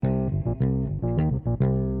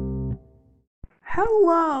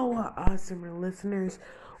Hello, awesome listeners.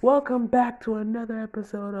 Welcome back to another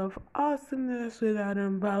episode of Awesomeness Without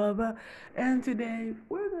Blah. And today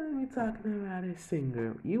we're going to be talking about a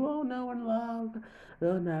singer you all know and love,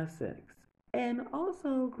 Lil Nas X. And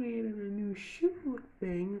also created a new shoe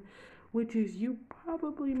thing, which is you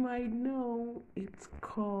probably might know. It's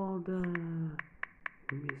called, let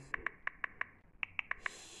me see,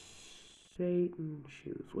 Satan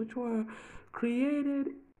shoes, which were created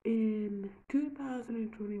in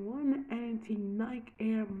 2021 anti-Nike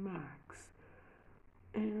Air Max.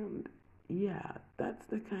 And yeah, that's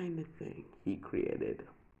the kind of thing he created.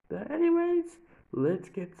 But anyways, let's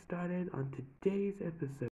get started on today's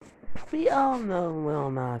episode. We all know Lil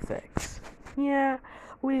Nas X. Yeah,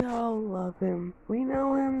 we all love him. We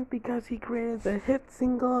know him because he created the hit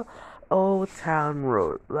single Old Town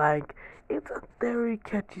Road. It's a very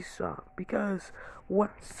catchy song because as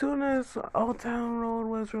soon as Old Town Road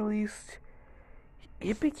was released,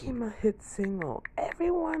 it became a hit single.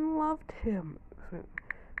 Everyone loved him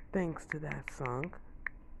thanks to that song.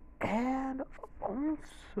 And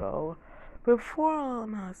also, before Lil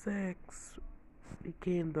Nas X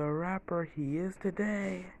became the rapper he is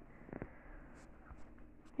today,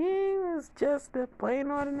 he was just a plain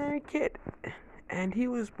ordinary kid. And he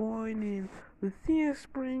was born in Lithia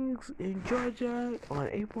Springs in Georgia on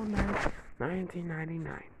April 9th,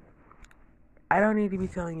 1999. I don't need to be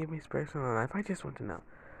telling you his personal life, I just want to know.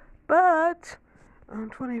 But in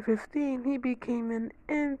 2015, he became an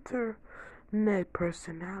internet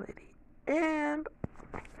personality. And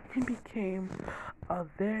he became a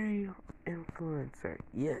very influencer.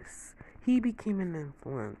 Yes, he became an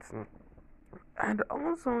influencer. And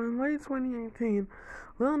also in late 2018,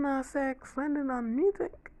 Lil Nas X landed on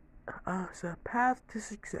music as a path to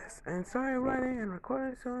success and started writing and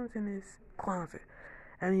recording songs in his closet.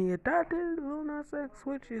 And he adopted Lil Nas X,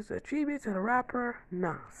 which is a tribute to the rapper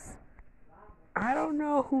Nas. I don't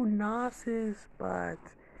know who Nas is, but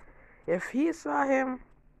if he saw him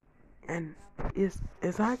and his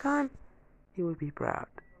icon, he would be proud.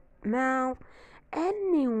 Now,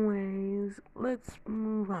 anyways, let's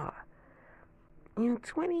move on. In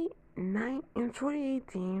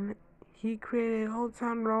 2018, he created Old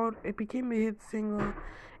Town Road. It became a hit single.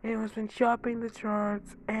 It was been shopping the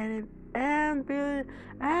charts, and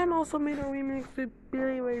also made a remix with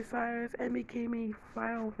Billy Ray Cyrus and became a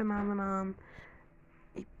viral phenomenon.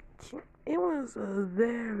 It was a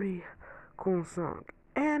very cool song.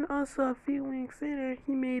 And also a few weeks later,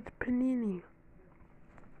 he made Panini,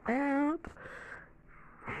 and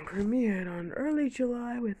premiered on early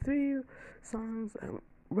July with 3 songs: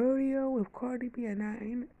 Rodeo with Cardi B at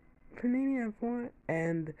 9, Panini at 4,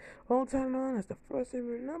 and Old Town Road as the first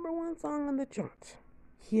ever #1 song on the charts.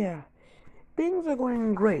 Yeah, things are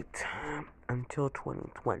going great until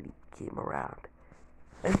 2020 came around.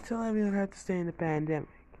 Until everyone had to stay in the pandemic.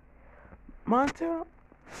 Montero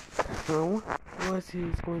was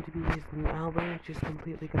going to be his new album, which is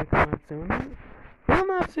completely going to come out soon. Lil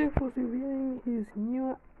Nas X was revealing his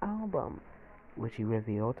new album, which he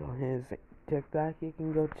revealed on his TikTok. You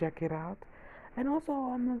can go check it out. And also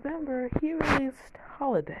on November, he released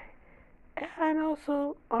Holiday. And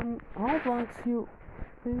also on Roblox, he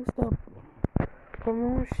released a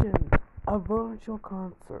promotion, a virtual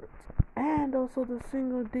concert. And also the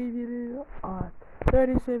single debuted on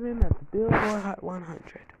 37 at the Billboard Hot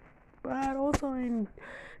 100. But also in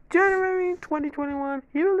January 2021,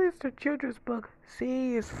 he released a children's book,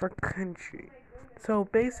 C is for Country. So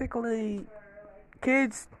basically,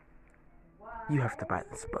 kids, you have to buy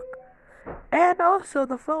this book. And also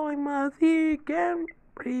the following month, he again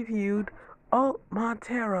reviewed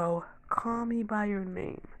Montero, Call Me By Your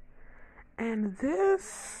Name. And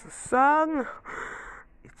this song,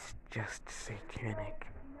 it's just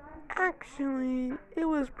satanic. Actually, it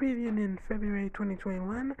was previewed in February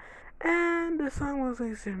 2021, and the song was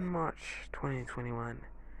released in March 2021.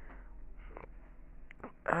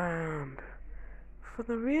 And for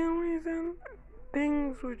the real reason,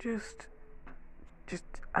 things were just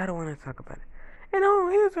I don't want to talk about it. And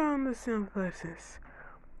here's on the synthesis.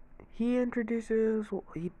 He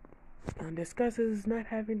discusses not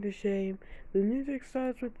having to shame. The music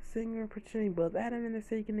starts with the singer portraying both Adam and the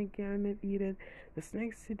snake in the Garden of Eden. The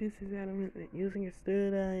snake seduces Adam using his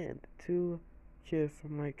third eye, and the two kiss.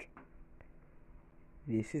 I'm like,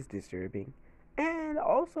 this is disturbing. And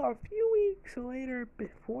also, a few weeks later,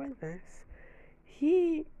 before this,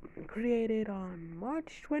 he created on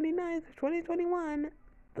March 29th, 2021,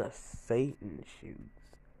 the Satan shoes.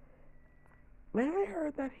 When I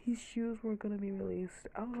heard that his shoes were going to be released,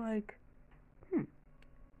 I was like,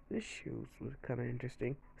 the shoes was kind of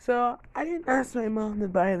interesting. So I didn't ask my mom to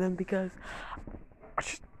buy them because I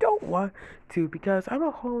just don't want to, because I'm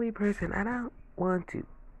a holy person and I don't want to.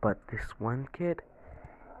 But this one kid,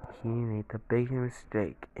 he made the biggest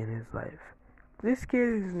mistake in his life. This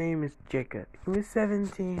kid, his name is Jacob. He was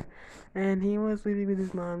 17 and he was living with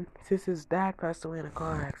his mom since his dad passed away in a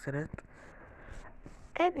car accident.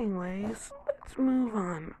 Anyways, let's move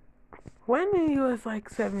on. When he was like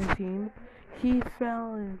 17, he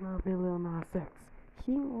fell in love with Lil Nas X.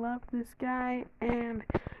 He loved this guy, and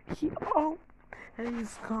he's called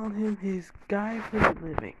him his guy for the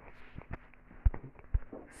living.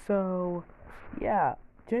 So, yeah,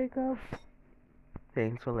 Jacob,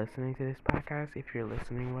 thanks for listening to this podcast if you're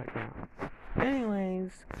listening right now.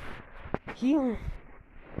 Anyways,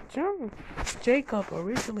 Jacob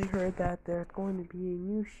originally heard that there's going to be a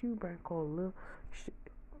new shoe brand called Lil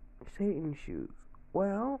Satan Shoes.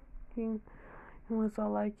 Well, he was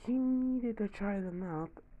all like, he needed to try them out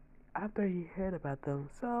after he heard about them.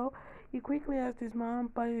 So he quickly asked his mom,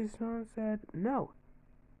 but his mom said, "No,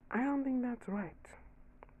 I don't think that's right."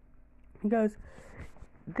 Because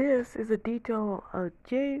this is a detail of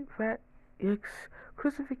J.X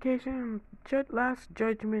crucifixion, last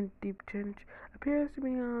judgment deep tinge appears to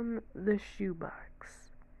be on the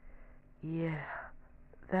shoebox. Yeah,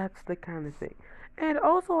 that's the kind of thing. And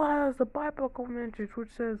also has the biblical mentions which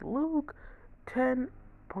says Luke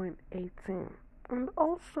 10:18. And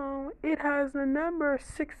also it has the number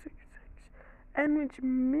 666, and which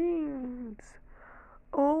means,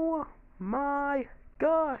 oh my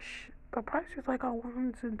gosh, the price is like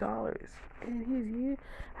 $100. And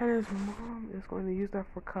his mom is going to use that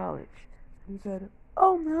for college. And he said,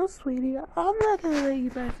 "Oh no, sweetie, I'm not gonna let you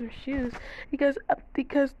buy some shoes because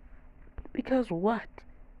what?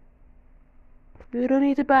 You don't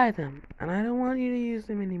need to buy them, and I don't want you to use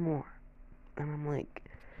them anymore." And I'm like,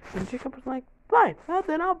 and Jacob was like, "Fine, well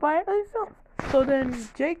then I'll buy it myself." So then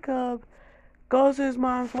Jacob goes to his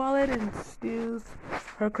mom's wallet and steals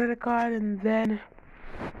her credit card, and then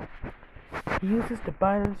he uses to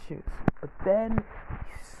buy those shoes. But then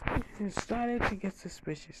he started to get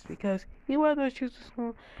suspicious because he wore those shoes to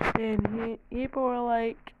school, and people were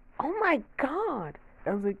like, "Oh my god!"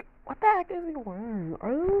 I was like, "What the heck is he wearing?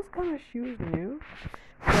 Are those kind of shoes new?"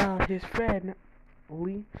 Well, his friend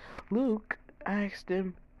Luke asked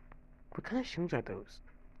him, "What kind of shoes are those?"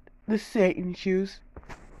 "The Satan shoes."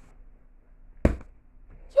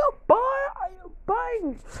 "Yo, boy, are you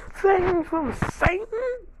buying things from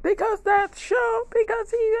Satan? Because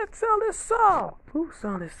he had sold his soul." "Who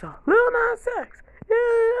sold his soul?" "Lil Nas X. He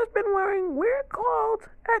has been wearing weird clothes,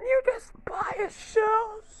 and you just buy his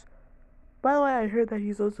shoes." By the way, I heard that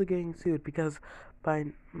he's also getting sued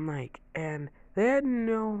by Nike, and they had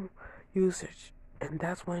no usage. And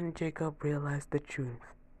that's when Jacob realized the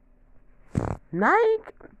truth.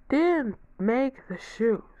 Nike didn't make the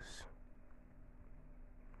shoes.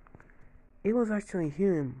 It was actually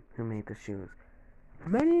him who made the shoes.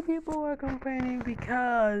 Many people were complaining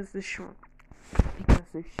because the shoes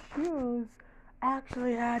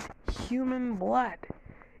actually had human blood.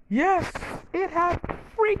 Yes, it had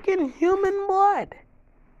freaking human blood.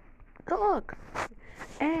 Look.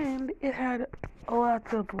 And it had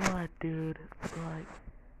lots of blood, dude. Like,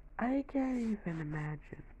 I can't even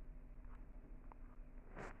imagine.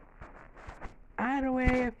 Either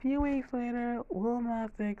way, a few weeks later, Lil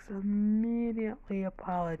Nas X immediately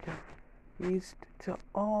apologized to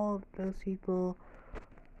all of those people.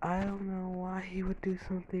 I don't know why he would do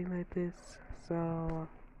something like this, so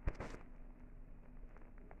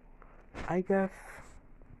I guess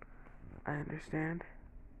I understand.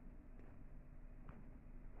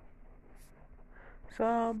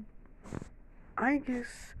 So, I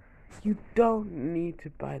guess you don't need to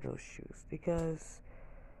buy those shoes because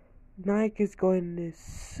Nike is going to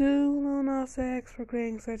sue Lil Nas X for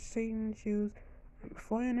creating such Satan shoes. And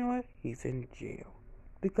before you know it, he's in jail.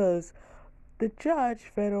 Because the judge,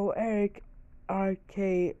 Federal Eric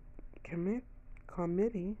R.K.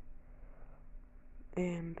 Committee,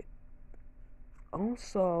 and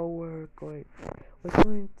also we're going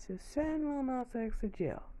to send Lil Nas X to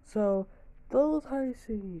jail. So, those are his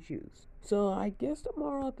Satan shoes. So, I guess the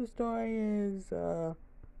moral of the story is,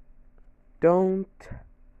 don't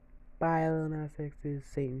buy Lil Nas X's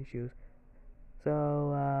Satan shoes.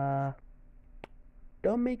 So,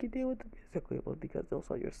 don't make a deal with the music label because they'll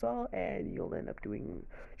sell your soul and you'll end up doing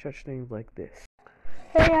such things like this.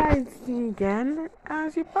 Hey guys, it's me again.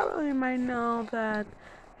 As you probably might know that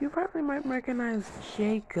you probably might recognize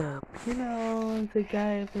Jacob. You know, the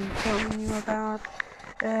guy I've been telling you about.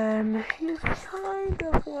 And he's kind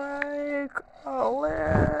of like a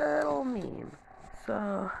little mean.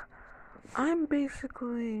 So, I'm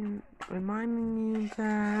basically reminding you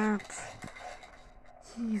that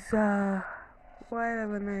he's quite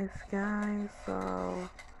of a nice guy, so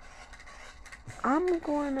I'm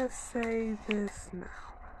going to say this now.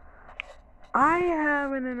 I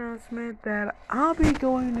have an announcement that I'll be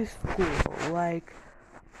going to school,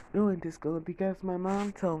 because my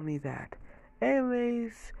mom told me that.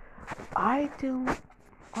 Anyways, I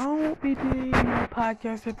won't be doing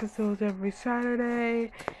podcast episodes every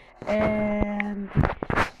Saturday, and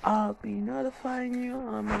I'll be notifying you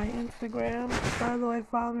on my Instagram. By the way,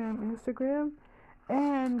 follow me on Instagram,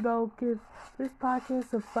 and go give this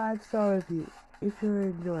podcast a 5-star review if you're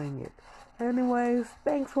enjoying it. Anyways,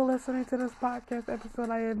 thanks for listening to this podcast episode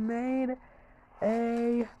I have made.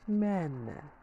 Amen.